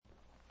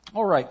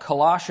All right,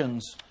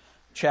 Colossians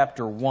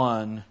chapter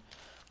 1.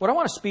 What I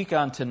want to speak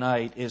on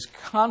tonight is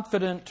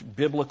confident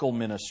biblical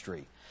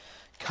ministry.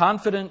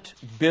 Confident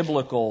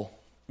biblical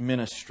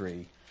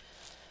ministry.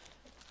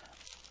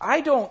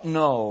 I don't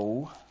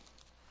know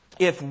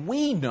if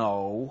we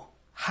know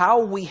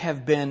how we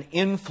have been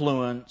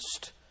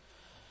influenced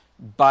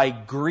by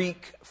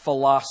Greek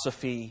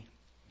philosophy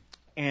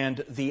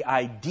and the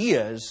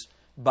ideas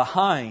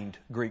behind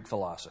Greek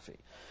philosophy.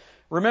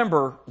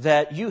 Remember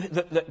that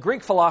the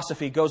Greek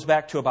philosophy goes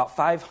back to about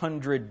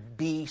 500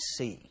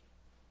 BC,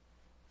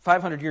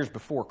 500 years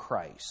before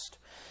Christ.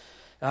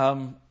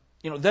 Then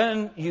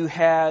you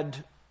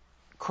had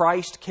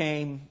Christ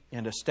came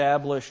and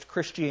established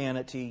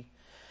Christianity,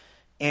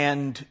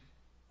 and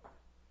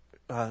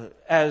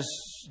as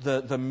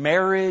the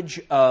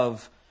marriage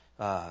of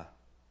the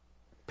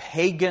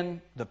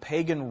pagan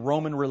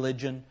Roman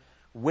religion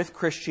with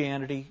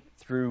Christianity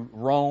through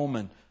Rome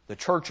and the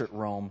church at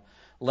Rome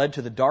led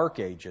to the Dark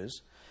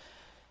Ages.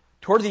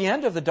 Toward the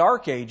end of the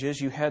Dark Ages,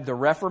 you had the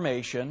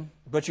Reformation,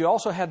 but you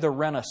also had the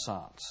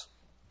Renaissance.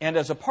 And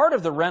as a part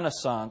of the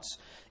Renaissance,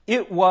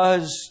 it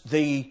was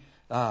this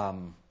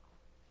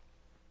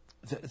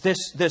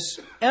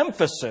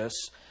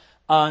emphasis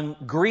on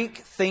Greek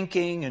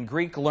thinking and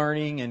Greek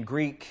learning and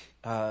Greek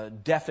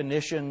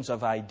definitions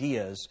of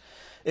ideas.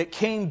 It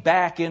came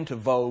back into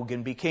vogue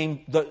and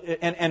became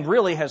and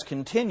really has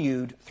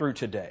continued through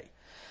today.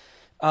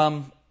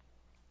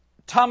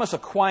 Thomas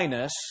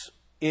Aquinas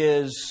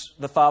is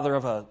the father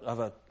of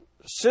a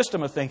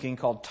system of thinking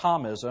called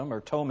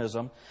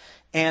Thomism,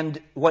 and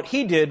what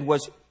he did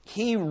was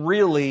he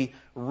really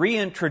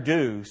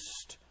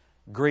reintroduced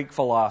Greek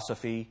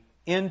philosophy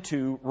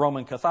into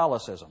Roman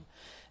Catholicism.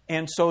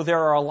 And so there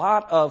are a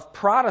lot of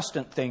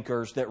Protestant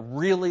thinkers that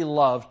really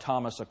love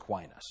Thomas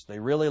Aquinas. They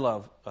really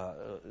love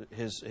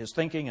his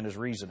thinking and his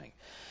reasoning.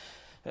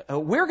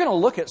 We're going to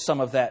look at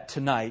some of that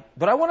tonight,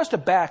 but I want us to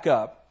back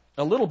up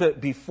a little bit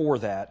before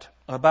that,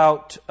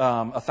 about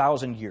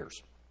 1,000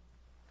 years.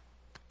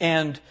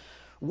 And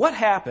what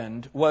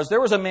happened was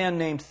there was a man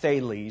named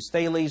Thales.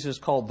 Thales is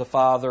called the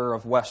father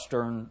of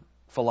Western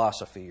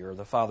philosophy, or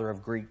the father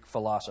of Greek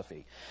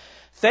philosophy.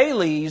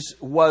 Thales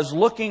was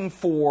looking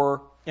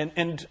for,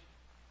 okay,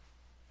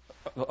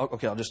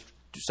 I'll just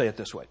say it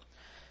this way.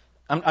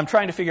 I'm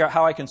trying to figure out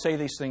how I can say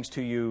these things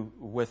to you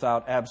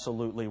without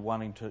absolutely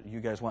you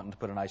guys wanting to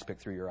put an ice pick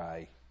through your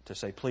eye to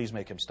say, please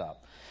make him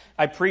stop.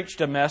 I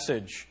preached a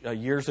message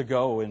years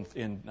ago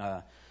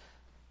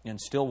in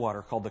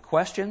Stillwater called The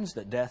Questions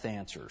That Death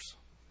Answers.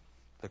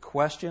 The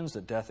Questions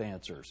That Death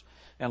Answers.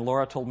 And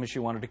Laura told me she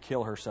wanted to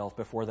kill herself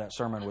before that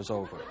sermon was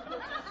over.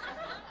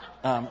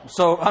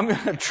 So I'm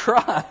going to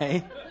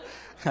try.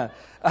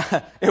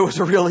 It was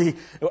a really,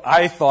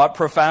 I thought,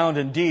 profound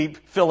and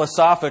deep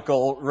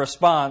philosophical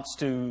response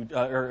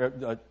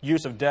to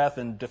use of death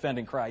in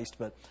defending Christ,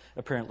 but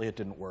apparently it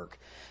didn't work.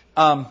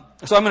 So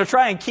I'm going to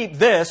try and keep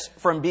this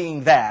from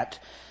being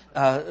that,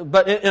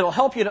 but it'll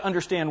help you to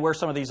understand where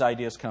some of these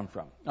ideas come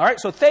from. All right,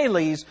 so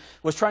Thales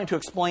was trying to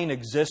explain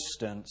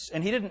existence,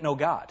 and he didn't know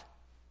God.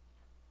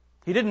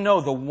 He didn't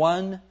know the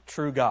one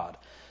true God.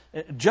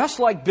 Just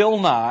like Bill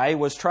Nye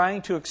was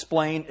trying to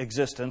explain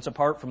existence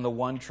apart from the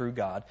one true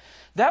God,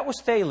 that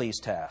was Thales'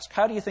 task.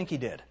 How do you think he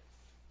did?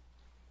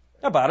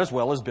 About as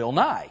well as Bill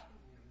Nye.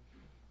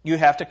 You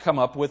have to come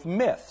up with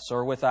myths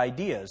or with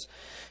ideas.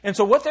 And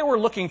so what they were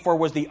looking for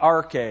was the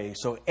arche.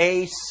 So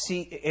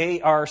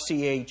A-R-C-H-E,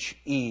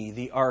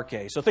 the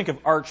arche. So think of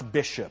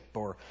archbishop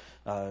or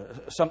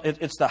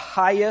it's the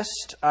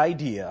highest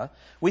idea.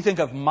 We think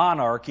of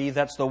monarchy,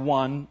 that's the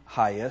one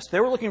highest.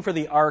 They were looking for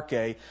the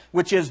arche,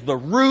 which is the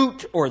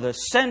root or the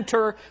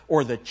center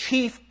or the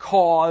chief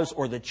cause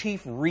or the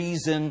chief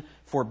reason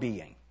for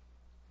being.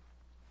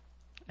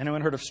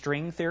 Anyone heard of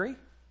string theory?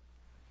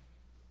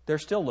 They're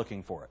still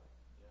looking for it.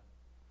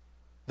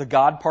 The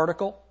God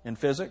particle in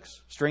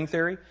physics, string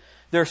theory,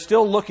 they're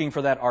still looking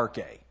for that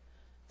arche.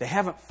 They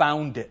haven't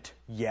found it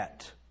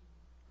yet.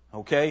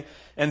 Okay?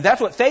 And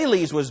that's what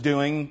Thales was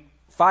doing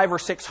 500 or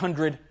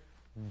 600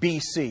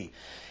 BC.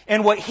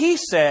 And what he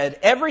said,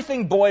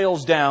 everything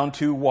boils down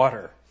to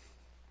water.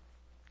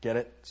 Get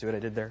it? See what I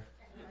did there?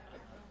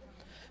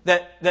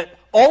 That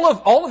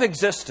all of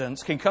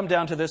existence can come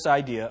down to this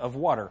idea of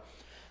water.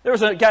 There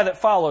was a guy that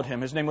followed him.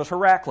 His name was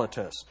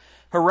Heraclitus.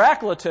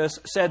 Heraclitus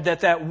said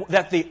that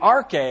the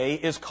arche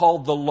is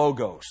called the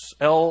Logos.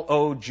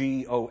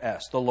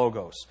 L-O-G-O-S, the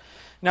Logos.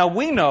 Now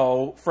we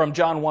know from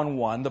John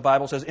 1:1, the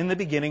Bible says, in the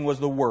beginning was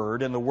the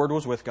Word, and the Word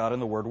was with God,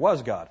 and the Word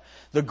was God.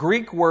 The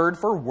Greek word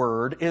for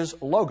word is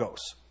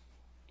logos.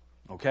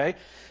 Okay?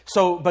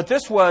 So, but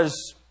this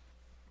was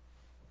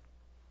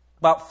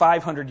about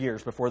 500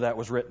 years before that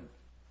was written.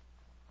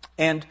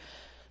 And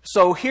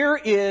so here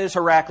is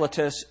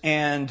Heraclitus,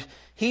 and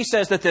he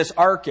says that this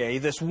arche,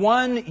 this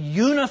one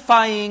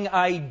unifying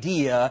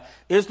idea,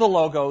 is the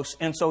Logos.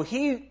 And so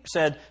he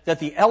said that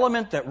the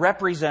element that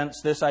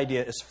represents this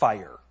idea is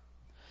fire.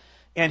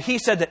 And he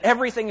said that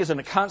everything is in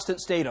a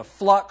constant state of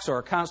flux or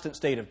a constant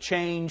state of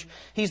change.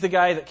 He's the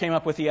guy that came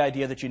up with the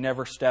idea that you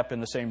never step in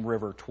the same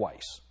river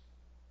twice.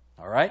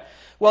 All right?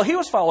 Well, he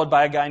was followed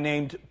by a guy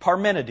named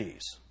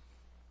Parmenides.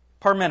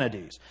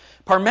 Parmenides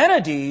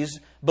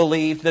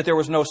believed that there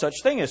was no such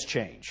thing as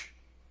change.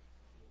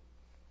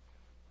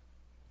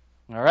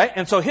 All right?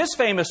 And so his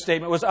famous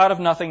statement was, out of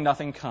nothing,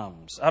 nothing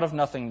comes. Out of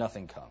nothing,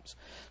 nothing comes.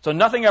 So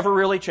nothing ever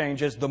really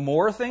changes. The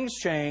more things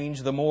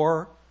change, the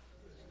more...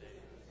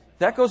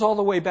 That goes all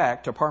the way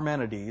back to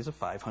Parmenides of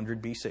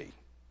 500 BC.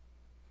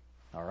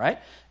 All right?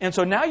 And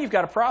so now you've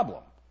got a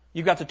problem.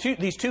 You've got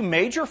these two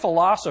major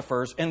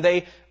philosophers, and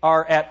they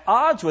are at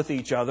odds with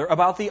each other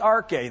about the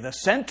arche, the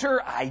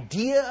center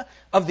idea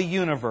of the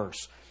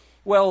universe.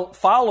 Well,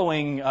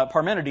 following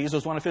Parmenides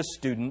was one of his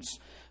students,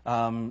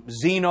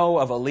 Zeno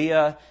of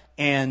Elea,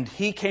 and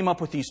he came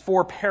up with these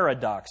four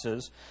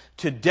paradoxes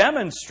to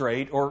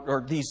demonstrate,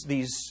 or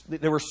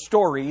there were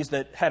stories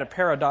that had a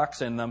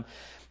paradox in them,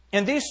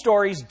 and these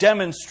stories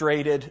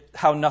demonstrated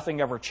how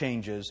nothing ever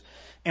changes.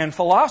 And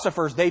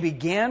philosophers, they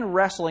began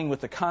wrestling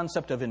with the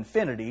concept of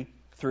infinity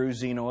through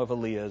Zeno of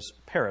Elea's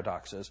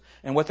paradoxes.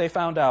 And what they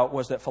found out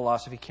was that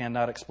philosophy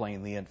cannot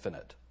explain the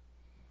infinite.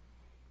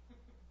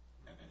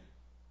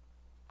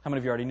 How many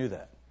of you already knew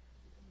that?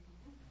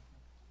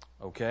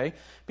 Okay?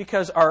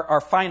 Because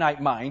our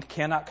finite mind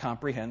cannot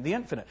comprehend the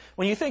infinite.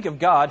 When you think of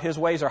God, His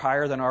ways are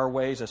higher than our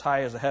ways, as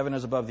high as the heaven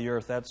is above the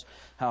earth. That's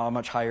how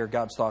much higher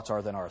God's thoughts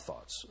are than our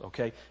thoughts.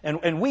 Okay?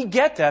 And we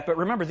get that, but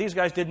remember, these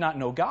guys did not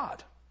know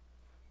God.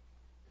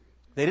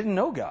 They didn't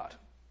know God.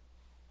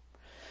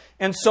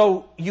 And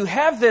so you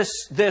have this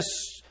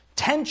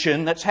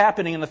tension that's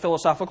happening in the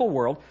philosophical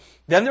world.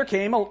 Then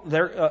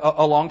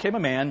along came a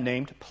man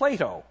named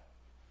Plato.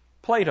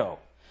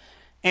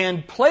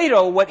 And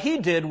Plato, what he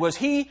did was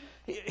he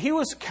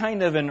was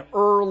kind of an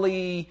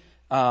early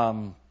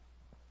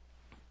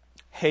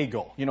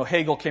Hegel. You know,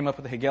 Hegel came up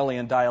with the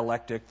Hegelian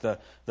dialectic, the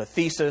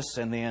thesis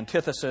and the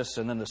antithesis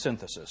and then the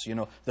synthesis. You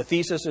know, the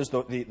thesis is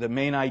the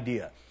main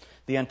idea.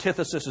 The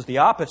antithesis is the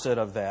opposite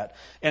of that.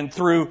 And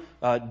through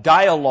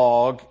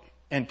dialogue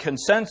and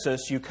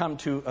consensus, you come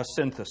to a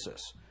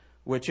synthesis,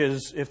 which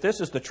is, if this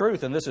is the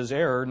truth and this is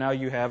error, now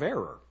you have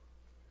error.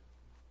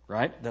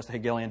 Right? That's the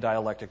Hegelian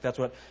dialectic. That's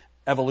what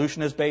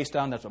evolution is based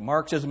on. That's what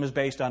Marxism is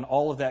based on.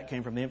 All of that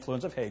came from the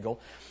influence of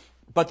Hegel.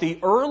 But the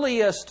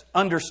earliest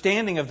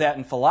understanding of that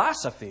in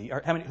philosophy...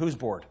 Who's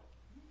bored?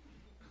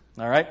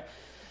 All right?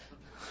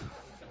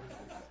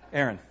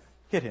 Aaron,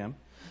 hit him.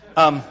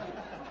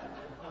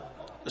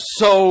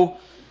 So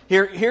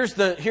here's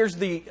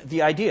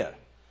the idea.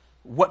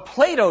 What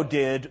Plato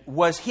did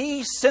was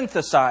he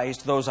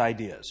synthesized those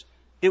ideas.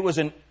 It was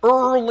an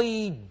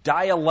early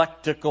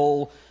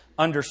dialectical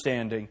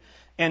understanding.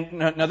 And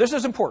now this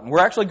is important. We're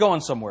actually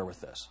going somewhere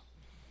with this.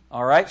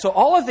 All right? So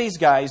all of these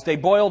guys, they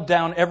boiled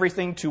down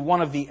everything to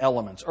one of the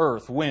elements: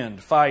 earth,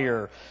 wind,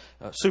 fire,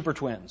 super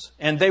twins.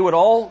 And they would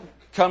all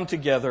come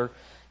together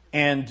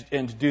and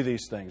do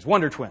these things.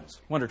 Wonder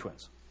twins.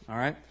 All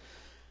right?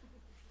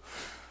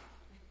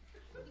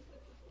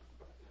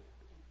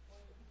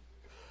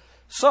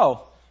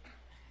 So,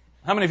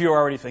 how many of you are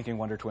already thinking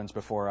Wonder Twins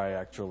before I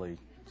actually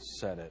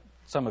said it?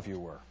 Some of you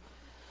were.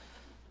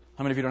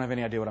 How many of you don't have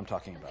any idea what I'm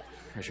talking about?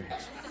 Raise your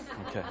hands.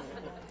 Okay.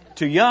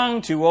 Too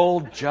young, too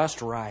old,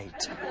 just right.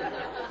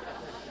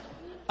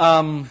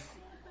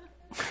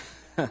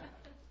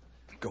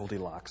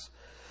 Goldilocks.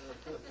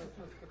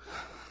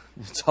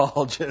 It's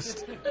all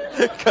just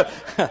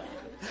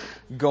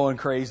going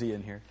crazy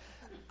in here.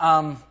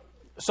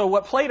 So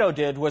what Plato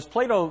did was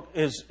Plato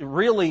is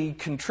really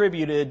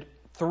contributed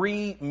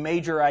three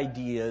major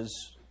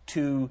ideas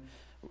to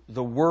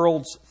the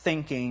world's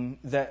thinking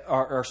that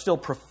are still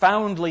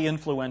profoundly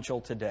influential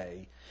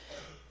today.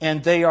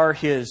 And they are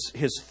his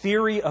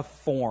theory of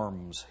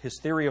forms. His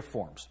theory of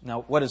forms.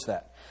 Now, what is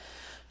that?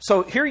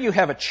 So here you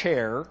have a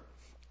chair,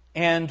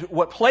 and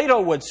what Plato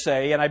would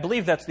say, and I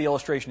believe that's the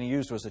illustration he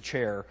used was a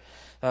chair,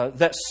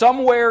 that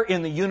somewhere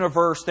in the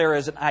universe there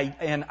is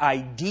an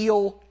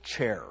ideal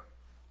chair.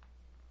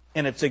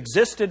 And it's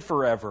existed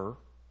forever.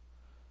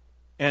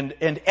 And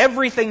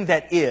everything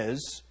that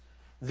is,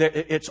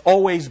 it's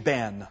always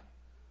been.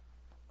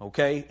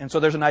 Okay? And so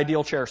there's an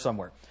ideal chair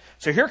somewhere.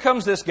 So here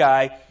comes this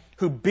guy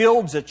who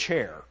builds a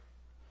chair.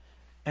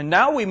 And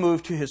now we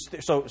move to his...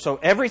 So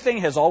everything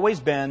has always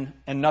been,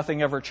 and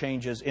nothing ever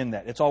changes in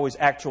that. It's always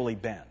actually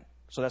been.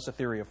 So that's the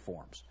theory of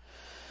forms.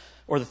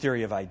 Or the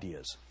theory of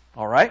ideas.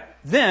 All right?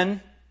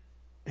 Then,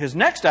 his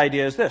next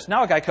idea is this.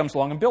 Now a guy comes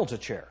along and builds a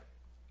chair.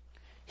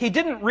 He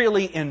didn't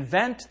really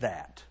invent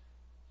that.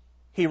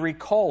 He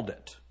recalled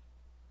it.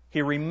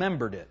 He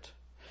remembered it.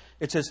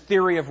 It's his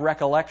theory of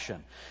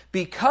recollection.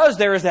 Because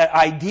there is that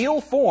ideal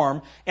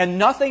form and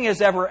nothing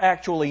is ever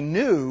actually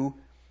new,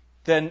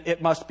 then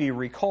it must be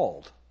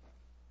recalled.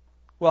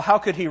 Well, how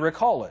could he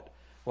recall it?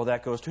 Well,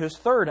 that goes to his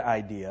third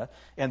idea,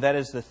 and that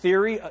is his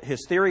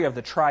theory of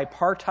the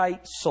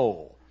tripartite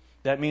soul.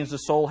 That means the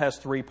soul has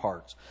three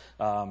parts: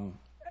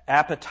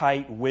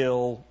 appetite,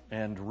 will,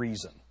 and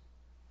reason.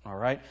 All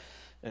right?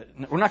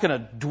 We're not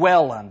going to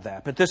dwell on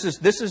that, but this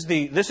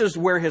is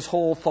where his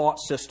whole thought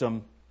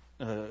system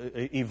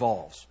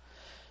evolves.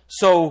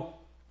 So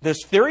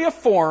This theory of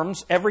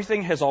forms,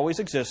 everything has always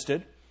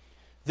existed.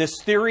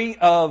 This theory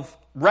of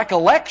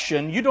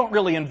recollection, you don't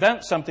really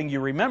invent something, you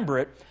remember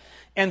it.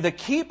 And the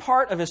key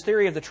part of his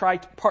theory of the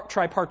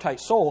tripartite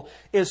soul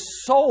is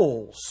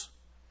souls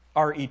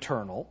are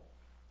eternal.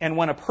 And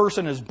when a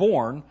person is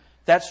born,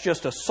 that's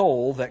just a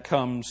soul that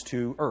comes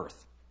to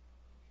earth.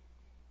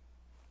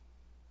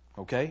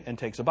 Okay? And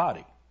takes a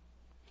body.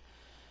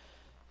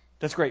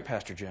 That's great,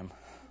 Pastor Jim.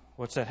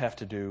 What's that have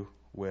to do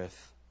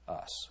with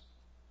us?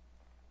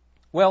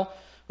 Well,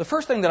 the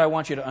first thing that I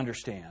want you to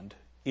understand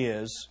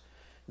is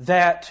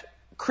that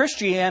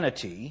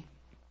Christianity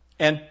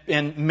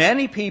and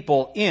many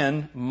people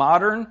in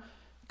modern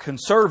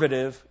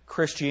conservative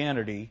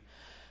Christianity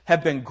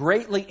have been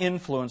greatly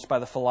influenced by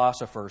the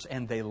philosophers,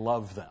 and they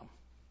love them.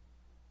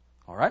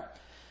 All right?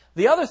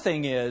 The other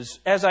thing is,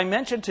 as I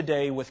mentioned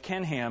today with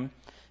Ken Ham,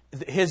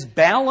 his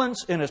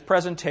balance in his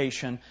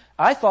presentation,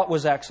 I thought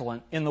was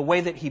excellent in the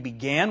way that he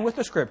began with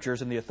the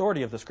Scriptures and the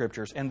authority of the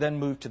Scriptures and then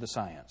moved to the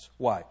science.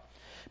 Why?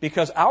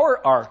 Because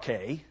our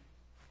arche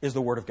is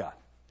the Word of God.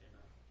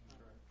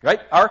 Right?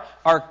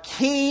 Our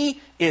key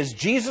is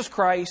Jesus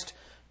Christ,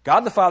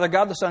 God the Father,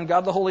 God the Son,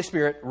 God the Holy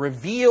Spirit,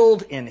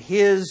 revealed in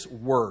His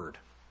Word.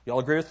 You all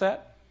agree with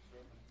that?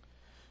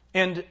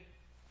 And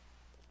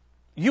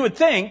you would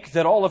think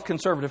that all of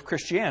conservative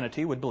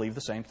Christianity would believe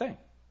the same thing.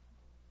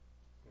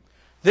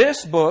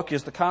 This book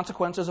is The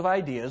Consequences of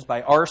Ideas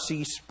by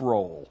R.C.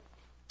 Sproul.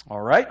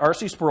 All right?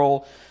 R.C.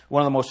 Sproul,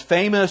 one of the most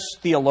famous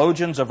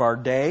theologians of our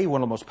day,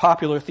 one of the most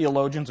popular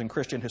theologians and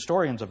Christian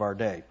historians of our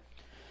day.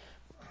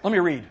 Let me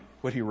read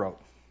what he wrote.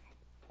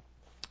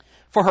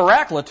 For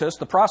Heraclitus,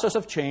 the process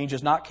of change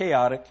is not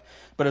chaotic,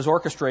 but is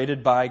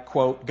orchestrated by,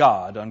 quote,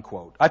 God,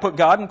 unquote. I put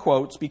God in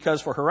quotes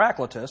because for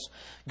Heraclitus,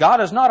 God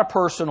is not a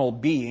personal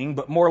being,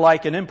 but more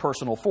like an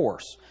impersonal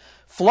force.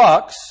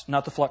 Flux,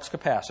 not the flux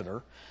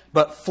capacitor,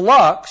 but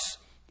flux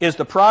is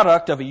the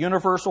product of a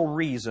universal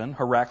reason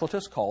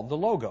Heraclitus called the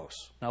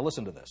Logos. Now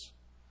listen to this.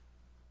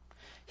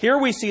 Here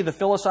we see the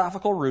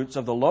philosophical roots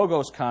of the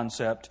Logos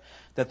concept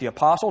that the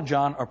Apostle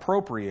John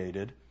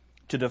appropriated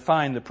to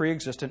define the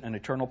pre-existent and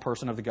eternal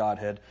person of the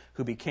Godhead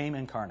who became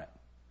incarnate.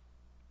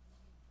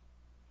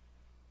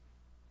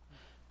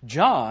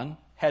 John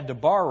had to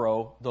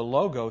borrow the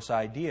Logos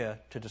idea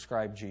to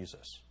describe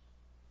Jesus.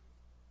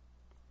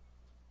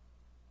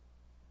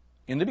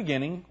 In the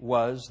beginning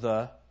was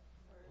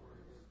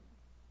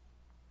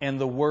and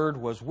the Word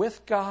was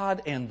with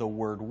God, and the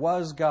Word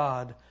was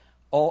God,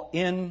 all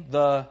in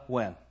the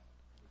when?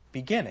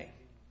 Beginning.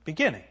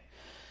 Beginning.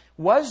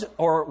 Was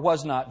or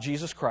was not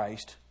Jesus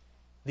Christ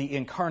the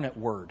incarnate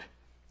Word?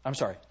 I'm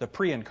sorry, the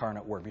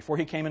pre-incarnate Word. Before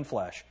He came in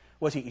flesh,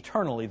 was He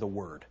eternally the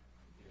Word?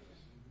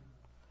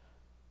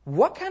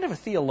 What kind of a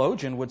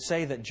theologian would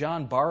say that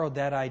John borrowed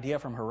that idea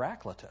from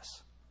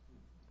Heraclitus?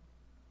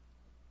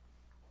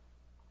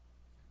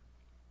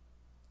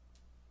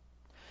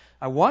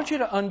 I want you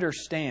to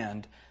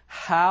understand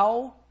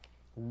how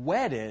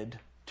wedded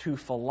to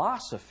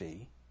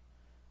philosophy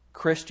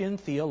Christian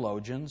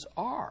theologians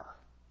are.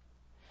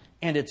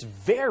 And it's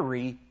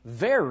very,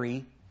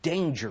 very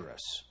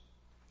dangerous.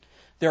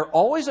 They're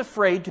always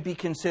afraid to be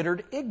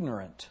considered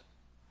ignorant.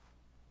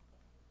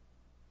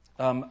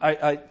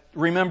 I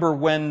remember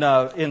when,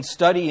 in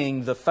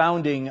studying the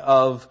founding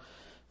of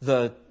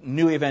the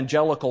New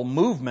Evangelical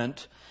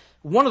movement,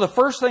 one of the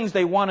first things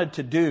they wanted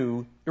to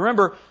do,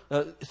 remember,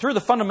 through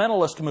the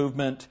fundamentalist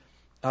movement,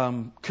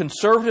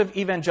 conservative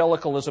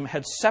evangelicalism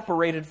had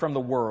separated from the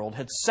world,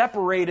 had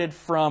separated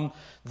from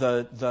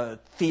the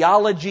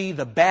theology,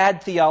 the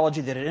bad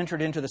theology that had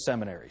entered into the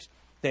seminaries.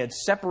 They had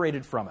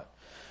separated from it.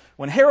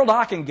 When Harold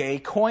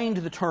Ockenga coined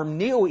the term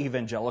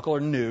neo-evangelical,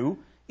 or new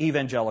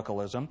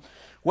evangelicalism,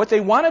 what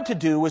they wanted to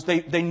do was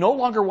they no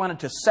longer wanted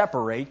to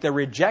separate. They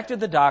rejected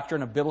the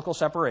doctrine of biblical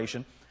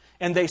separation,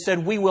 and they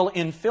said, we will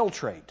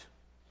infiltrate.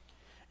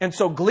 And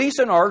so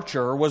Gleason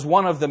Archer was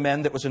one of the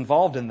men that was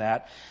involved in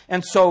that.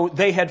 And so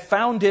they had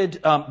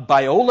founded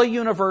Biola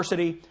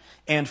University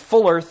and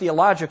Fuller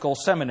Theological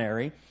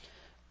Seminary.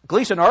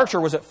 Gleason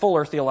Archer was at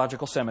Fuller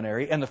Theological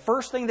Seminary, and the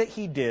first thing that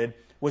he did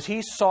was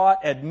he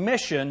sought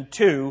admission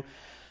to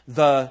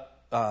the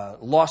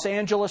Los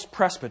Angeles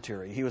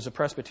Presbytery. He was a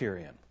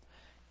Presbyterian.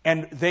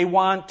 And they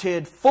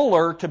wanted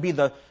Fuller to be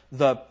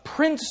the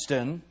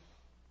Princeton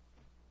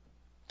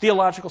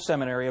Theological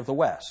Seminary of the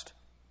West.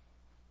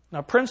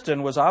 Now,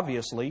 Princeton was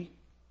obviously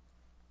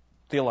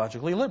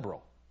theologically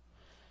liberal,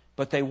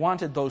 but they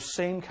wanted those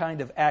same kind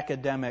of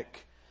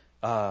academic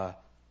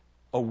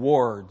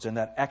awards and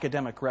that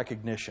academic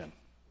recognition.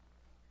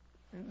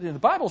 The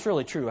Bible's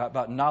really true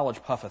about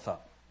knowledge puffeth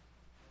up.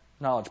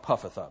 Knowledge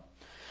puffeth up.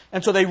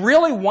 And so they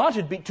really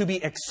wanted to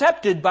be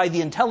accepted by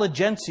the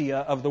intelligentsia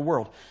of the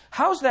world.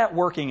 How's that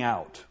working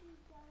out?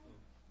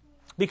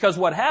 Because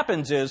what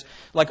happens is,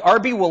 like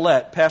R.B.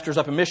 Willett, pastors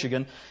up in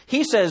Michigan,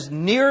 he says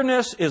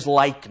nearness is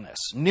likeness.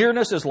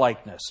 Nearness is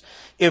likeness.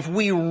 If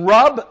we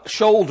rub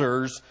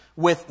shoulders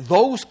with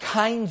those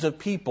kinds of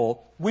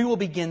people, we will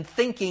begin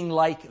thinking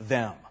like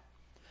them.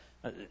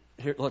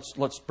 Here,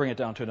 let's bring it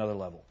down to another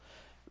level.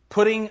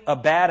 putting a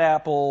bad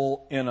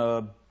apple in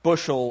a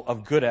bushel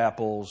of good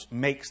apples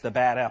makes the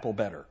bad apple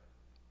better.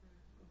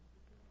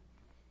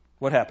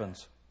 What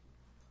happens?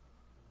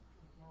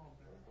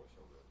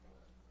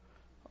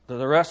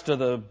 The rest of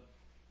the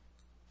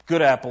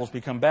good apples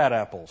become bad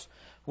apples.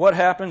 What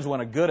happens when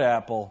a good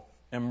apple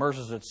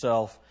immerses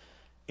itself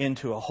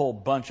into a whole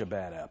bunch of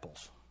bad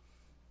apples?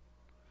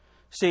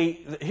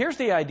 See, here's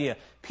the idea.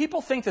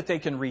 People think that they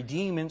can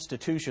redeem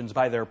institutions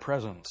by their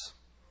presence.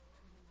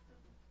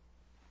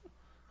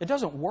 It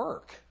doesn't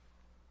work.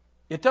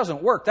 It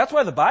doesn't work. That's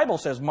why the Bible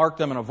says mark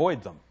them and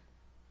avoid them.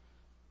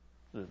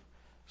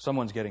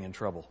 Someone's getting in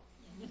trouble.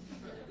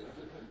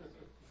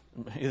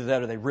 Either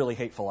that or they really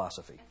hate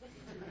philosophy.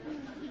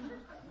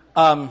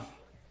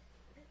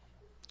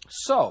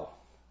 So,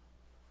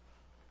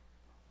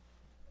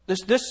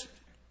 this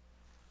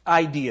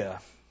idea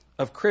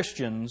of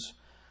Christians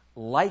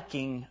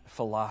liking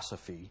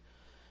philosophy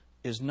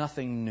is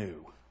nothing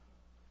new.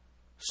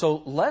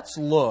 So let's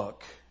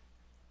look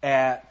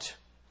at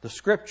the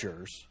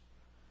Scriptures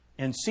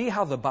and see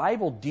how the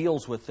Bible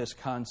deals with this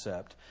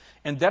concept.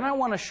 And then I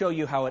want to show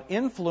you how it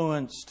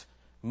influenced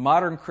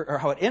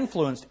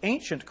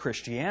ancient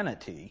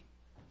Christianity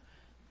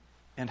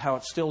and how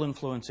it's still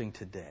influencing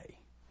today.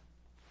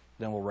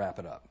 Then we'll wrap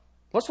it up.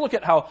 Let's look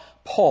at how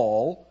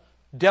Paul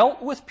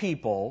dealt with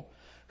people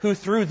who,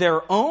 through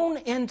their own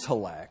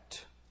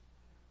intellect,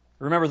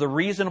 remember the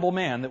reasonable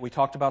man that we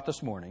talked about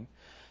this morning.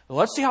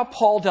 Let's see how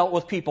Paul dealt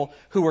with people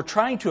who were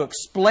trying to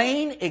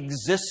explain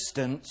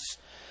existence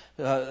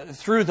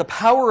through the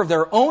power of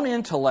their own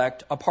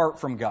intellect apart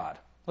from God.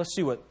 Let's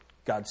see what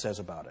God says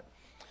about it.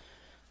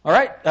 All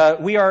right,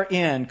 we are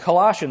in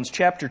Colossians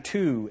chapter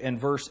 2 and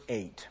verse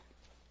 8.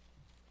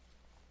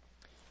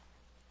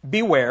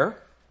 Beware,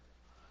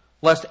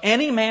 lest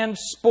any man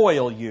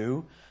spoil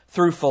you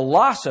through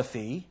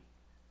philosophy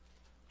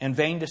and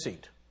vain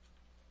deceit.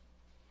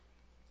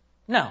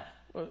 Now,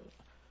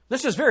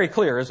 this is very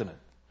clear, isn't it?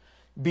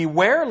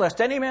 Beware lest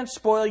any man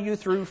spoil you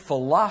through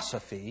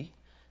philosophy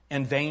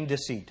and vain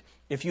deceit.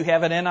 If you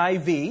have an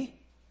NIV,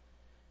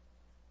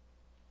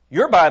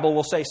 your Bible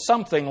will say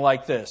something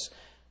like this.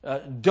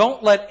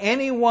 Don't let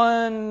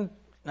anyone,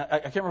 I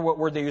can't remember what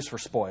word they use for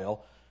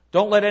spoil,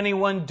 don't let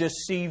anyone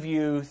deceive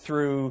you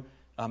through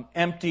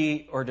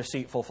empty or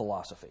deceitful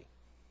philosophy.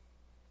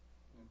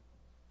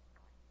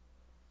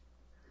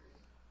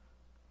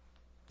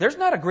 There's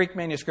not a Greek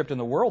manuscript in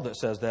the world that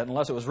says that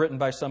unless it was written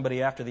by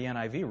somebody after the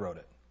NIV wrote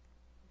it.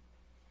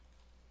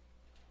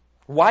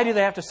 Why do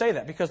they have to say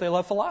that? Because they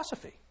love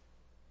philosophy.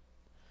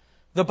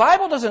 The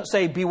Bible doesn't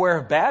say beware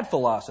of bad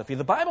philosophy.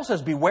 The Bible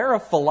says beware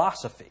of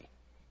philosophy.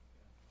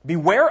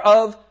 Beware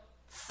of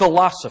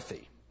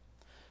philosophy.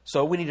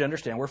 So we need to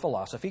understand where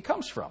philosophy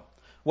comes from.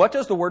 What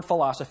does the word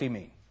philosophy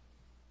mean?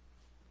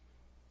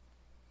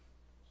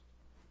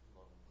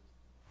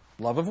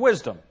 Love of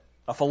wisdom.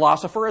 A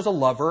philosopher is a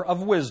lover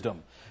of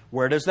wisdom.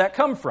 Where does that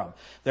come from?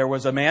 There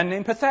was a man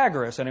named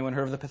Pythagoras. Anyone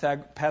heard of the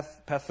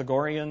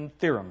Pythagorean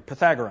theorem?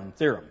 Pythagorean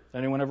theorem.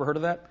 Anyone ever heard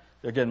of that?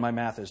 Again, my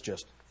math is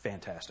just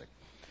fantastic.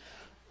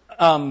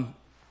 Well,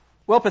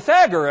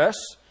 Pythagoras,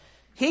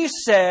 he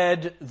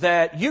said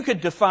that you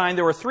could define,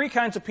 there were three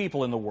kinds of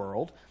people in the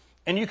world,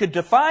 and you could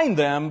define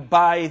them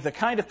by the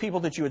kind of people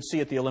that you would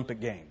see at the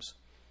Olympic Games.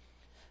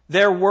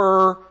 There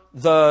were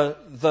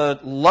the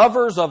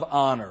lovers of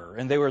honor,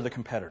 and they were the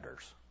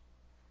competitors.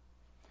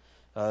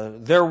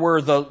 There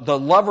were the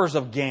lovers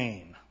of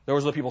gain.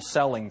 Those are the people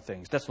selling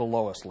things. That's the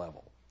lowest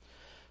level.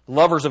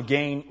 Lovers of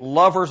gain,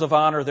 lovers of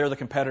honor, they're the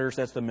competitors.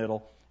 That's the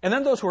middle. And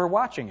then those who are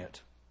watching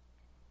it.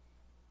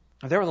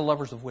 They were the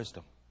lovers of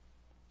wisdom.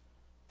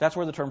 That's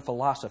where the term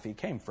philosophy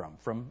came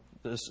from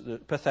this,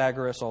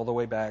 Pythagoras all the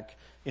way back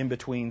in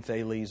between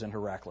Thales and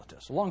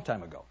Heraclitus, a long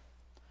time ago.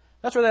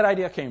 That's where that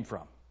idea came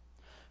from.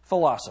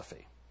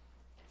 Philosophy.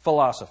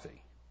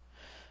 Philosophy.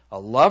 A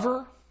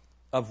lover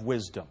of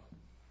wisdom.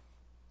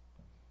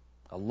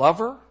 A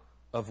lover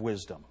of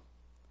wisdom.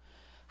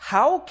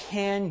 How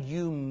can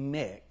you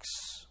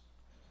mix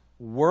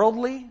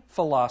worldly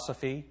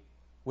philosophy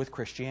with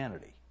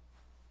Christianity?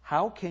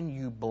 How can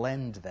you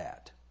blend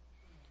that?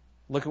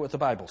 Look at what the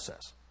Bible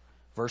says.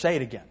 Verse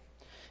 8 again.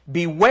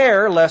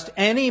 Beware lest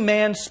any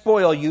man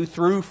spoil you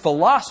through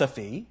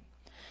philosophy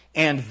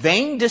and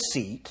vain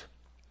deceit,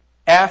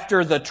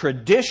 after the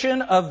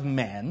tradition of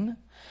men,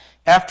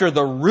 after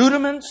the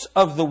rudiments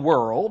of the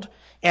world,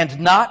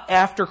 and not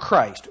after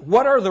Christ.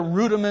 What are the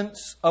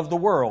rudiments of the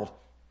world?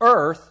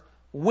 Earth,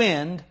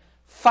 wind,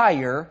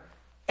 fire,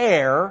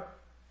 air,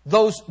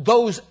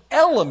 those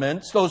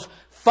elements, those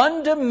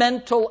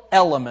fundamental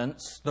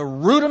elements, the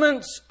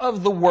rudiments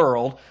of the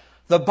world.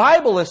 The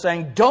Bible is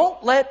saying,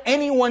 don't let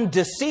anyone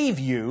deceive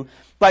you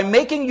by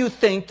making you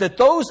think that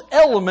those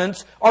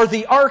elements are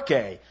the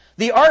arche.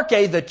 The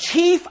arche, the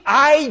chief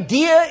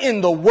idea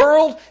in the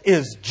world,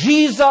 is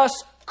Jesus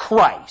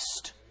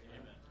Christ.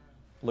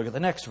 Look at the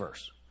next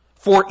verse.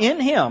 For in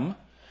Him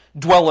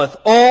dwelleth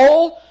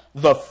all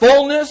the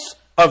fullness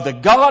of the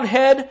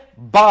Godhead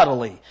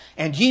bodily,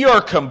 and ye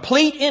are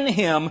complete in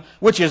Him,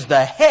 which is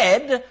the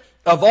head,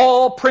 of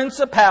all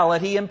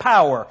principality and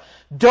power.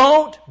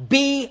 Don't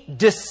be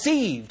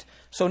deceived.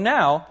 So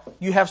now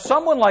you have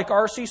someone like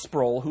R.C.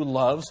 Sproul who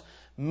loves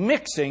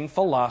mixing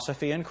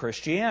philosophy and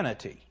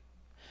Christianity.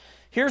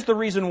 Here's the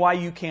reason why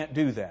you can't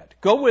do that.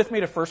 Go with me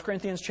to 1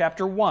 Corinthians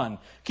chapter 1.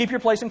 Keep your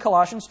place in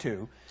Colossians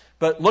 2,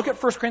 but look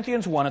at 1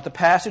 Corinthians 1 at the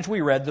passage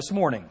we read this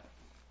morning.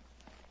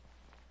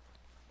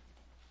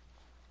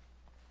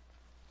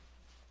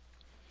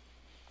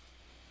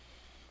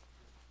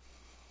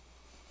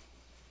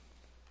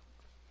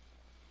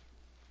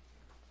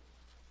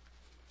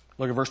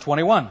 Look at verse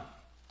 21.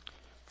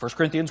 1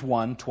 Corinthians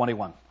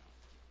 1:21.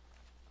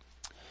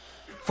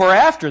 For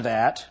after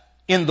that,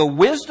 in the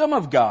wisdom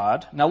of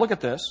God, now look at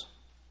this,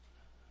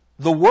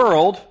 the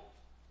world,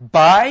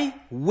 by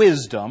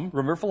wisdom,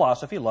 remember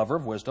philosophy, lover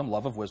of wisdom,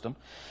 love of wisdom,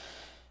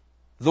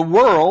 the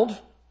world,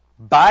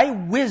 by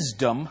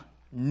wisdom,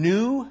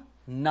 knew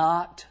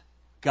not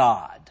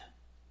God.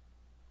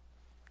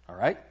 All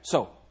right?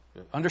 So,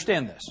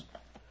 understand this.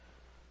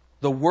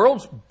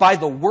 By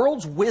the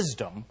world's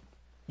wisdom,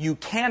 you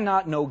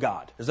cannot know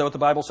God. Is that what the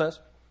Bible says?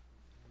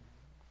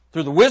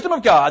 Through the wisdom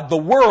of God, the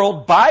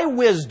world, by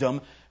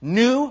wisdom,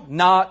 knew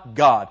not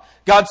God.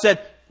 God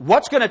said,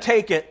 what's going to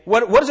take it?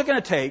 What is it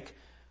going to take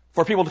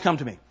for people to come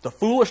to me? The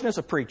foolishness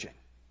of preaching.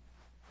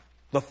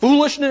 The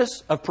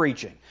foolishness of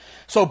preaching.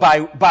 So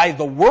by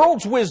the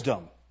world's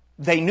wisdom,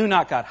 they knew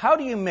not God. How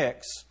do you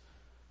mix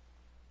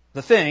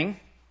the thing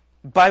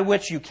by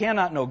which you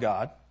cannot know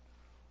God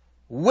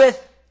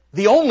with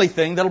the only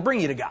thing that'll bring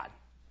you to God?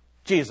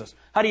 Jesus.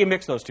 How do you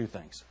mix those two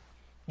things?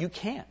 You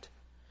can't.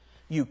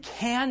 You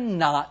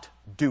cannot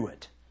do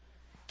it.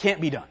 Can't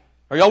be done.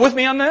 Are y'all with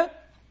me on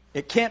that?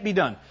 It can't be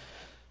done.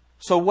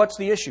 So what's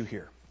the issue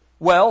here?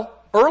 Well,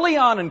 early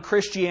on in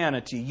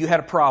Christianity, you had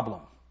a problem.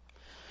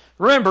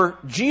 Remember,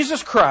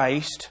 Jesus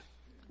Christ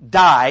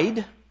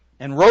died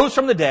and rose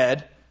from the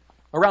dead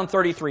around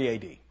 33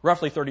 AD,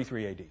 roughly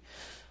 33 AD.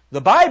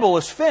 The Bible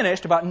is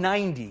finished about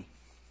 90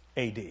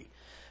 AD.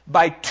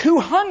 By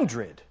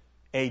 200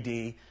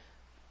 AD,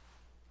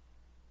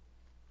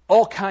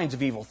 all kinds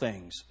of evil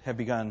things have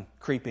begun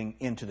creeping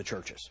into the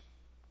churches.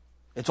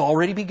 It's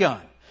already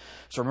begun.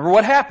 So remember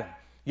what happened.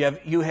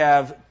 You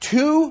have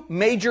two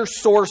major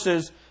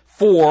sources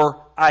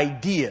for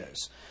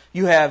ideas.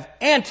 You have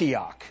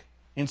Antioch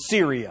in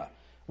Syria.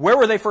 Where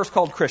were they first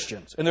called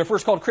Christians? And they're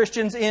first called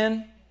Christians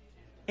in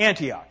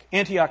Antioch,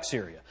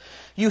 Syria.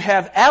 You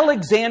have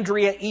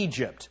Alexandria,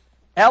 Egypt.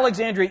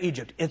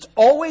 It's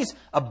always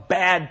a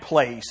bad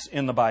place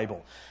in the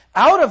Bible.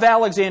 Out of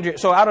Alexandria,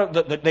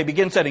 they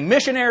begin sending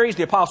missionaries.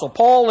 The Apostle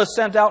Paul is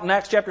sent out in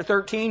Acts chapter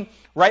 13,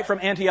 right from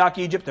Antioch,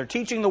 Egypt. They're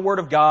teaching the Word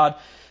of God.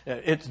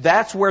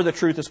 That's where the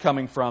truth is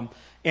coming from.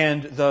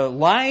 And the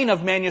line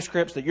of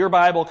manuscripts that your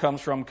Bible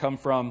comes from come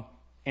from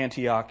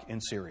Antioch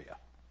in Syria.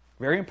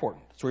 Very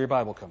important. That's where your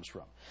Bible comes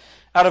from.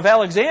 Out of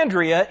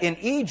Alexandria in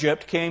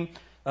Egypt came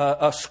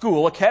a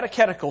school, a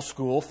catechetical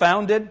school,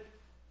 founded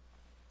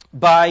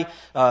by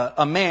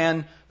a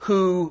man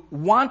who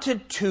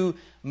wanted to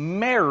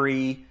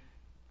marry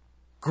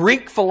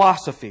Greek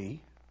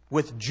philosophy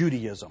with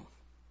Judaism.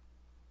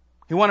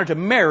 He wanted to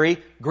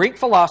marry Greek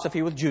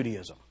philosophy with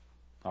Judaism.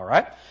 All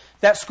right?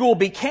 That school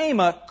became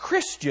a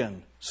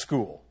Christian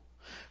school.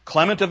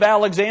 Clement of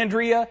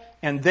Alexandria,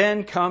 and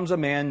then comes a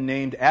man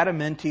named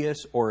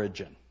Adamantius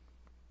Origen.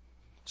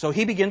 So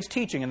he begins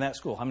teaching in that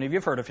school. How many of you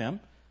have heard of him?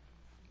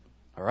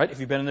 All right, if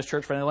you've been in this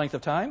church for any length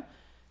of time,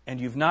 and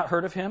you've not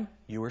heard of him,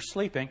 you were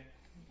sleeping.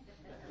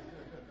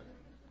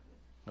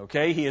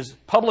 Okay, he is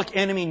public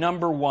enemy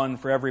number one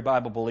for every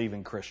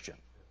Bible-believing Christian.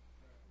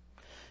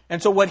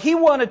 And so what he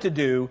wanted to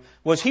do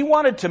was he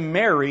wanted to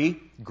marry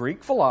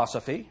Greek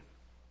philosophy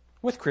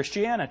with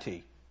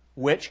Christianity,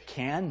 which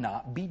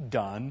cannot be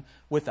done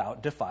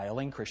without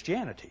defiling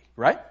Christianity.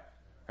 Right?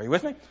 Are you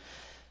with me?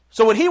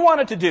 So what he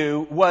wanted to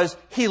do was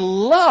he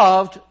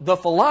loved the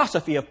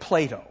philosophy of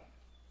Plato.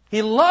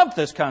 He loved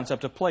this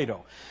concept of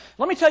Plato.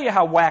 Let me tell you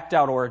how whacked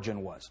out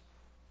Origen was.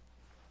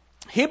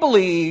 He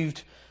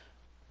believed,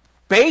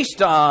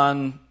 based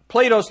on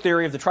Plato's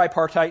theory of the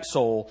tripartite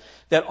soul,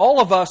 that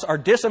all of us are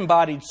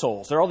disembodied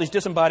souls. There are all these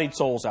disembodied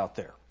souls out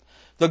there.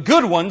 The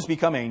good ones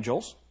become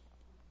angels.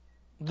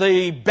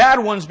 The bad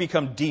ones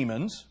become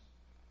demons.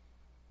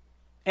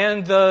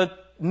 And the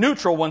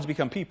neutral ones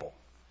become people.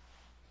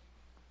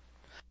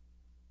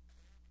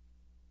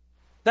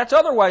 That's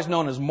otherwise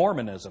known as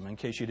Mormonism, in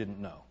case you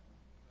didn't know.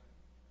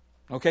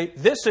 Okay,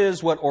 this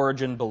is what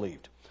Origen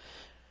believed.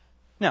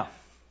 Now,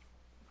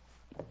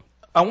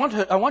 I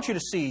want you to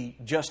see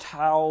just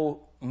how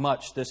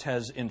much this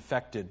has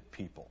infected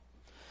people.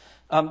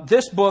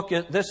 This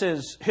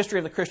is History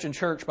of the Christian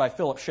Church by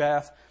Philip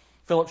Schaff.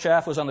 Philip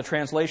Schaff was on the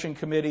translation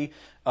committee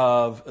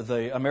of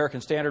the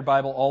American Standard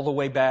Bible all the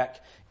way back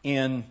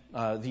in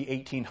the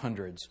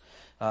 1800s.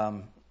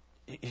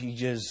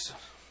 He is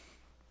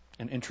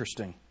an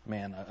interesting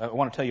man. I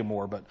want to tell you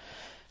more, but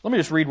let me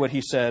just read what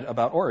he said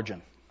about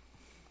Origen.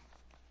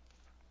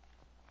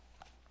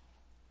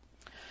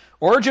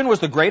 Origen was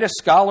the greatest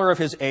scholar of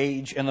his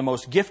age and the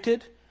most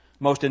gifted,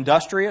 most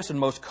industrious, and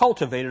most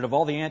cultivated of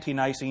all the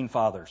ante-Nicene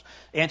fathers.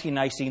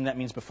 Ante-Nicene, that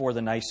means before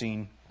the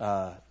Nicene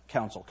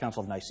Council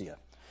of Nicaea.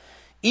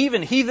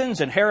 Even heathens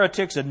and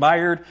heretics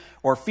admired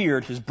or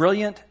feared his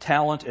brilliant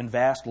talent and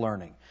vast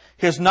learning.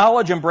 His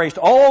knowledge embraced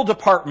all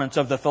departments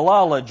of the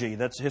philology,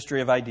 that's the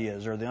history of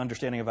ideas, or the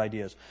understanding of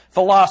ideas,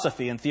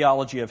 philosophy and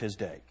theology of his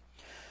day.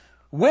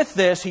 With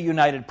this, he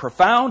united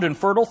profound and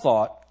fertile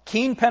thought,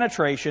 keen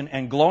penetration,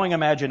 and glowing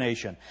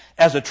imagination.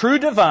 As a true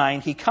divine,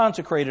 he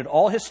consecrated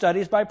all his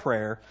studies by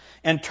prayer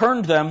and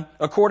turned them,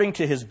 according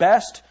to his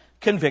best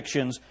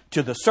convictions,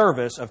 to the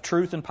service of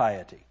truth and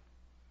piety.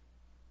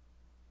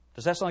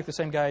 Does that sound like the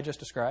same guy I just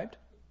described?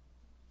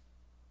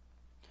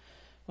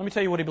 Let me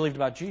tell you what he believed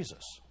about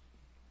Jesus.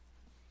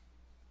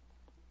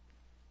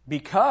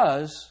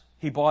 Because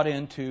he bought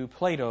into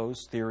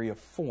Plato's theory of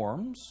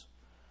forms,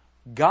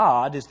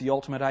 God is the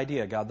ultimate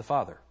idea, God the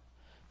Father.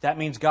 That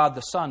means God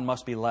the Son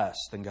must be less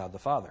than God the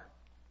Father.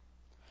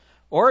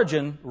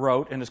 Origen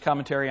wrote in his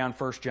commentary on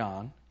 1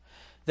 John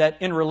that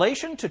in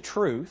relation to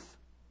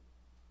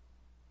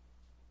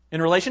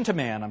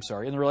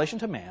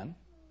man,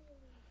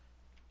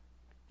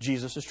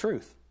 Jesus is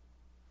truth.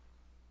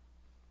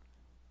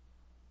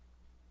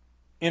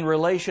 In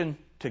relation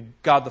to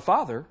God the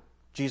Father,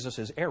 Jesus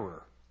is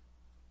error.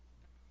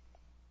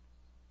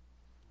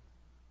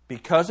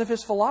 Because of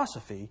his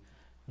philosophy,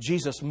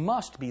 Jesus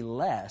must be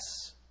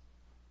less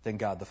than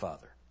God the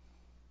Father.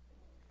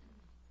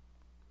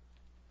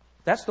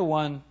 That's the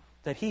one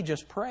that he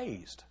just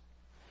praised.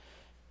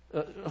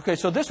 Okay,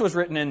 so this was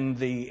written in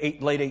the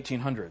late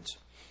 1800s.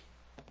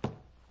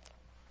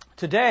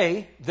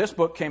 Today, this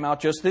book came out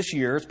just this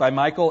year. It's by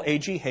Michael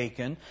A.G.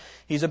 Haykin.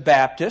 He's a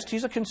Baptist.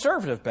 He's a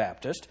conservative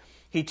Baptist.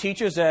 He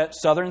teaches at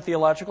Southern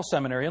Theological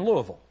Seminary in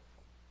Louisville.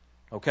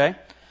 Okay?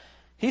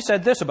 He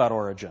said this about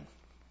Origen.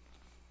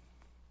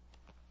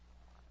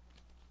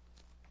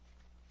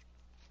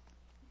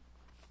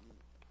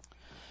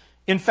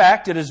 In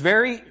fact, it is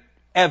very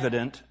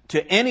evident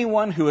to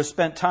anyone who has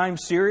spent time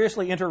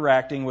seriously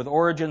interacting with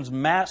Origen's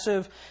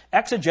massive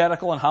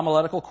exegetical and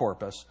homiletical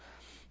corpus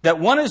that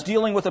one is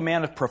dealing with a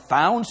man of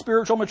profound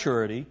spiritual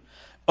maturity,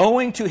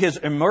 owing to his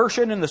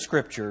immersion in the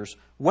Scriptures,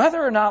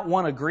 whether or not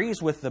one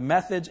agrees with the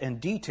methods and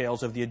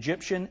details of the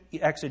Egyptian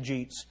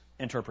exegete's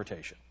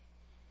interpretation.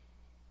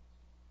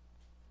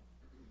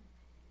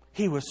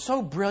 He was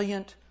so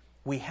brilliant,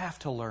 we have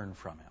to learn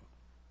from him.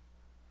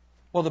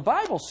 Well, the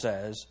Bible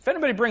says, if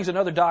anybody brings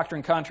another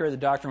doctrine contrary to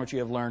the doctrine which you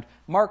have learned,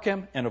 mark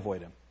him and avoid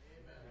him.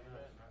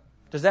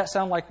 Does that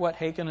sound like what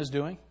Haykin is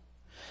doing?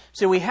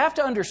 See, we have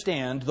to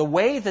understand the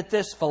way that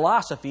this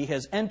philosophy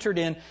has entered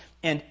in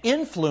and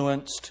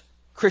influenced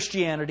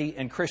Christianity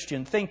and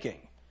Christian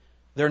thinking.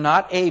 They're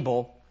not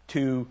able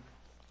to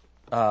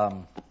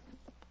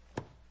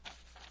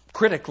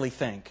critically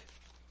think.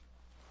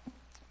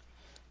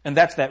 And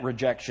that's that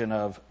rejection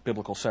of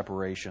biblical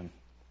separation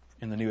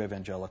in the New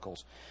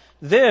Evangelicals.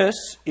 This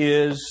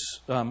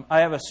is, I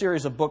have a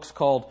series of books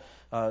called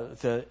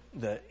the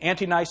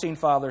Ante-Nicene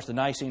Fathers, the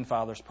Nicene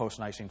Fathers,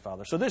 Post-Nicene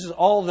Fathers. So this is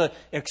all the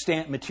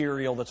extant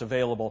material that's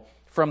available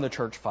from the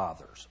Church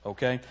Fathers,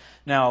 okay?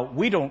 Now,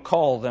 we don't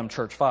call them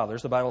Church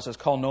Fathers. The Bible says,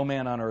 call no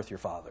man on earth your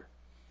father.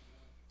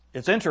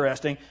 It's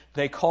interesting.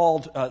 They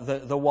called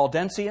the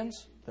Waldensians,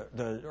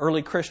 the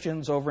early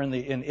Christians over in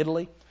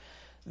Italy,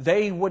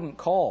 they wouldn't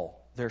call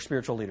their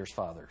spiritual leaders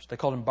fathers. They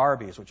called them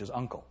Barbies, which is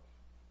uncle,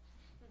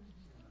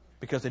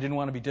 because they didn't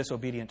want to be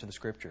disobedient to the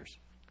Scriptures.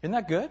 Isn't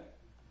that good?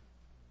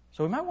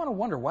 So we might want to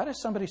wonder, why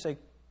does somebody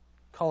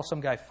call some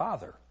guy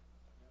father?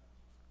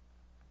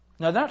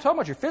 Now, they're not talking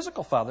about your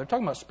physical father. They're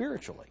talking about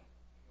spiritually.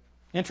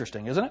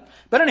 Interesting, isn't it?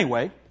 But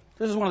anyway,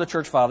 this is one of the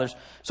church fathers.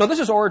 So this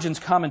is Origen's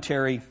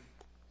commentary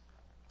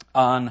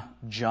on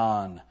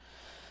John.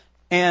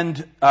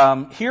 And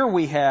here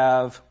we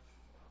have,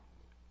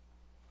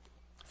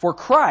 for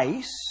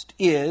Christ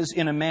is,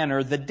 in a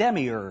manner, the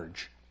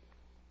demiurge,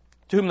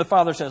 to whom the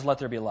Father says, let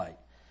there be light.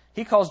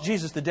 He calls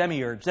Jesus the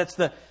demiurge. That's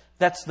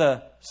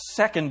the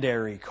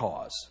secondary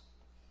cause,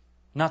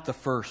 not the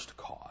first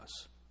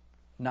cause,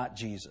 not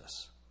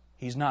Jesus.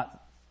 He's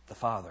not the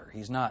Father.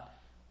 He's not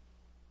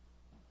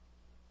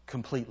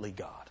completely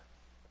God.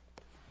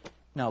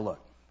 Now look,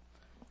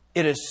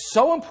 it is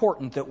so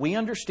important that we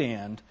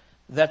understand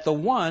that the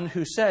one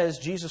who says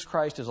Jesus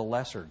Christ is a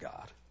lesser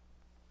God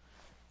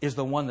is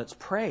the one that's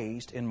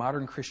praised in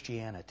modern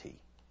Christianity.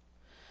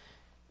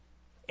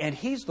 And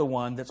he's the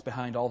one that's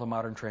behind all the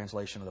modern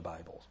translations of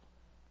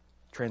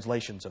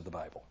the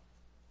Bible.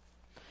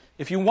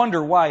 If you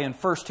wonder why in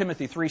 1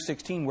 Timothy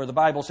 3:16, where the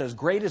Bible says,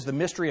 great is the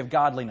mystery of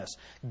godliness,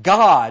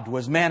 God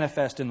was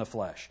manifest in the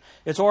flesh.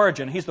 It's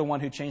Origen. He's the one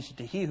who changed it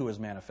to he who is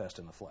manifest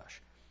in the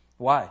flesh.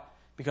 Why?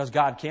 Because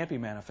God can't be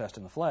manifest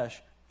in the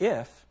flesh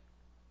if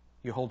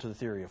you hold to the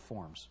theory of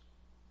forms,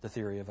 the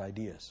theory of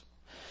ideas.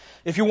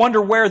 If you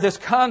wonder where this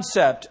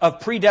concept of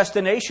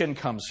predestination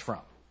comes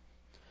from,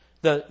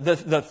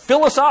 the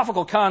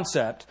philosophical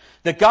concept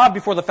that God,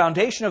 before the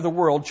foundation of the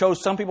world,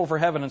 chose some people for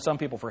heaven and some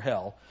people for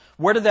hell,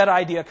 where did that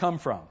idea come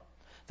from?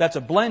 That's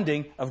a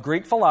blending of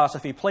Greek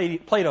philosophy,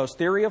 Plato's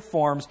theory of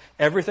forms.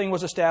 Everything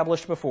was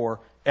established before.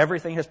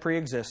 Everything has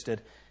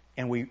preexisted.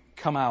 And we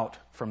come out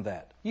from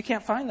that. You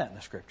can't find that in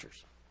the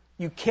Scriptures.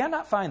 You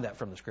cannot find that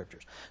from the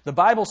Scriptures. The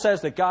Bible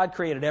says that God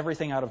created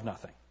everything out of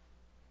nothing.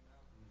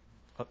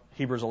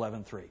 Hebrews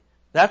 11:3.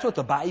 That's what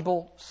the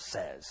Bible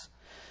says.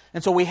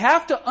 And so we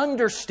have to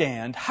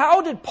understand,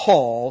 how did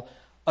Paul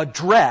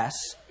address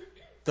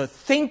the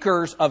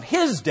thinkers of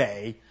his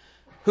day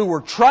who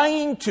were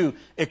trying to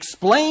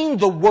explain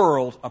the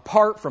world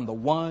apart from the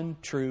one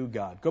true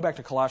God? Go back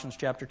to Colossians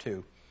chapter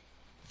 2,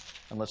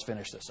 and let's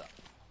finish this up.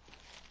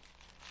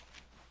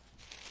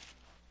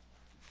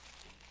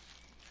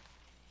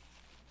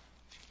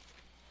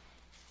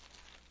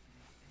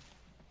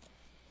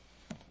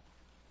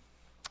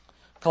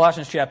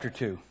 Colossians chapter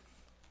 2.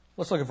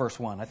 Let's look at verse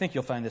 1. I think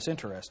you'll find this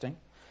interesting.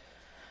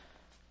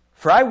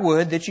 For I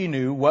would that you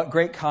knew what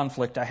great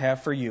conflict I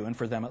have for you and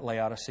for them at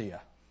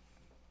Laodicea.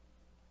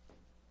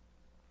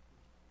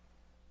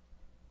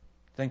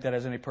 Think that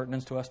has any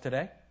pertinence to us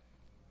today?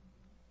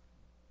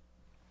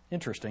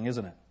 Interesting,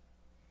 isn't it?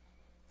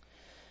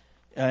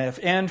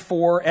 And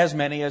for as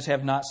many as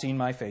have not seen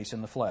my face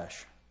in the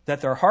flesh,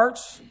 that their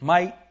hearts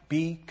might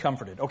be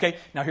comforted. Okay,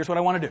 now here's what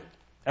I want to do.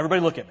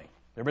 Everybody look at me.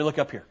 Everybody look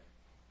up here.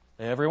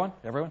 Everyone?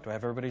 Do I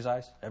have everybody's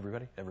eyes?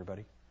 Everybody?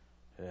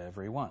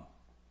 Everyone.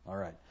 All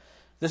right.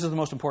 This is the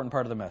most important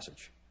part of the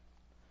message.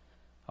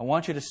 I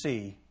want you to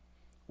see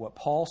what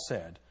Paul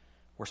said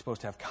we're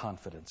supposed to have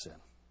confidence in.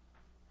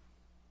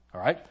 All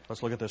right?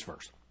 Let's look at this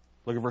verse.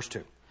 Look at verse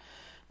 2.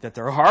 That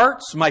their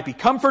hearts might be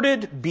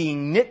comforted,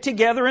 being knit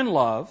together in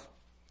love,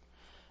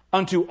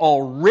 unto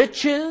all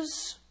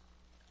riches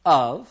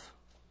of...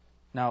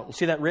 Now,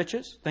 see that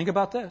riches? Think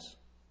about this.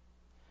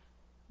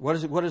 What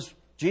does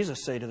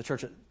Jesus say to the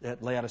church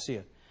at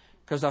Laodicea?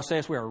 Because thou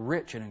sayest we are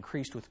rich and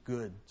increased with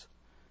goods,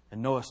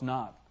 and knowest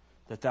not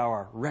that thou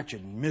art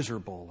wretched and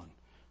miserable and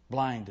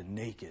blind and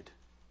naked.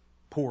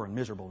 Poor and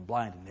miserable and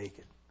blind and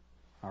naked.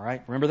 All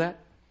right? Remember that?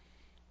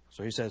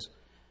 So he says,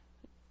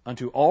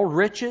 unto all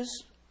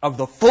riches of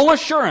the full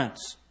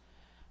assurance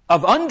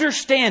of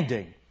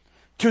understanding,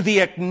 to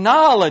the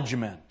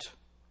acknowledgement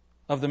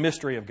of the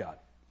mystery of God.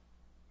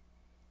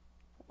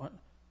 What?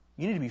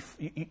 You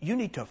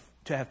need to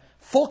have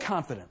full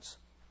confidence,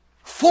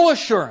 full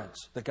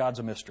assurance that God's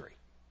a mystery.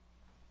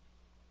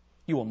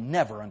 You will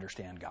never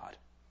understand God.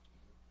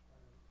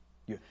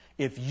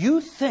 If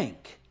you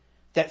think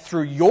that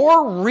through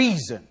your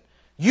reason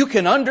you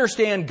can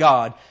understand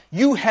God,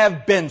 you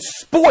have been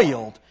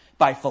spoiled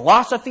by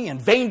philosophy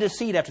and vain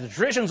deceit after the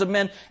traditions of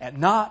men and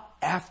not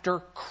after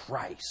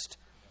Christ.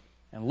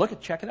 And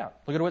check it out.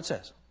 Look at what it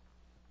says.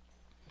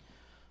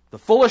 The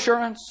full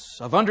assurance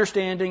of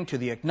understanding, to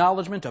the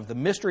acknowledgement of the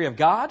mystery of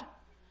God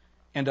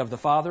and of the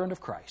Father and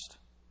of Christ.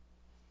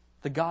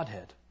 The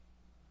Godhead.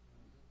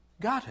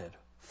 Godhead.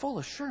 Full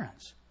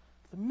assurance.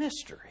 The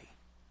mystery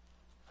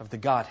of the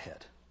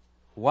Godhead.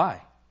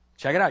 Why?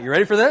 Check it out. You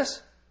ready for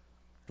this?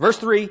 Verse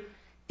 3.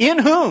 In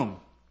whom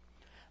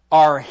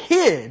are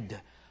hid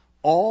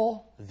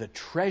all the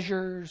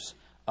treasures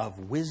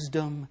of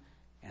wisdom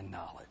and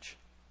knowledge.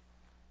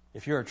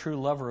 If you're a true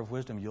lover of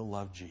wisdom, you'll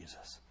love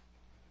Jesus.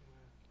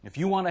 If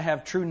you want to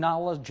have true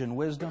knowledge and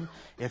wisdom,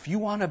 if you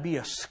want to be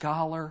a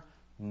scholar,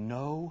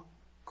 know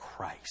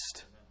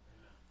Christ.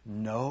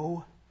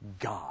 Know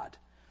God.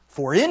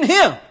 For in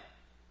Him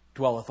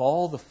dwelleth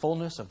all the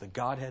fullness of the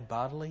Godhead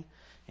bodily,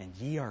 and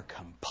ye are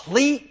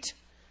complete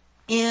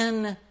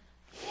in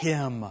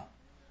Him.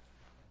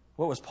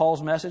 What was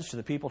Paul's message to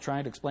the people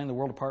trying to explain the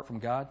world apart from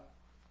God?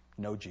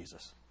 Know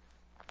Jesus.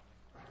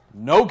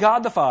 Know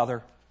God the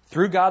Father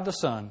through God the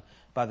Son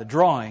by the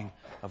drawing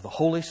of the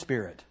Holy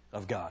Spirit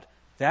of God.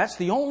 That's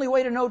the only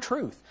way to know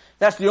truth.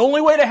 That's the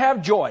only way to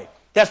have joy.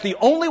 That's the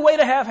only way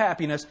to have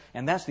happiness.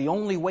 And that's the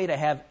only way to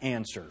have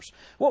answers.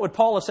 What would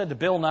Paul have said to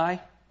Bill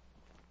Nye?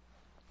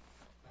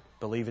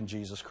 Believe in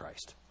Jesus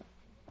Christ.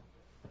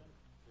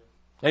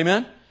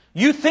 Amen?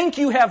 You think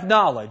you have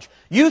knowledge.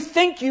 You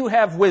think you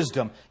have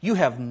wisdom. You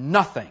have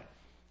nothing.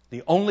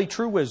 The only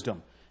true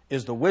wisdom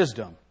is the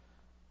wisdom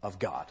of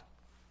God.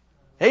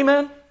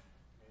 Amen?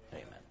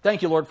 Amen.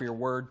 Thank you, Lord, for your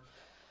word.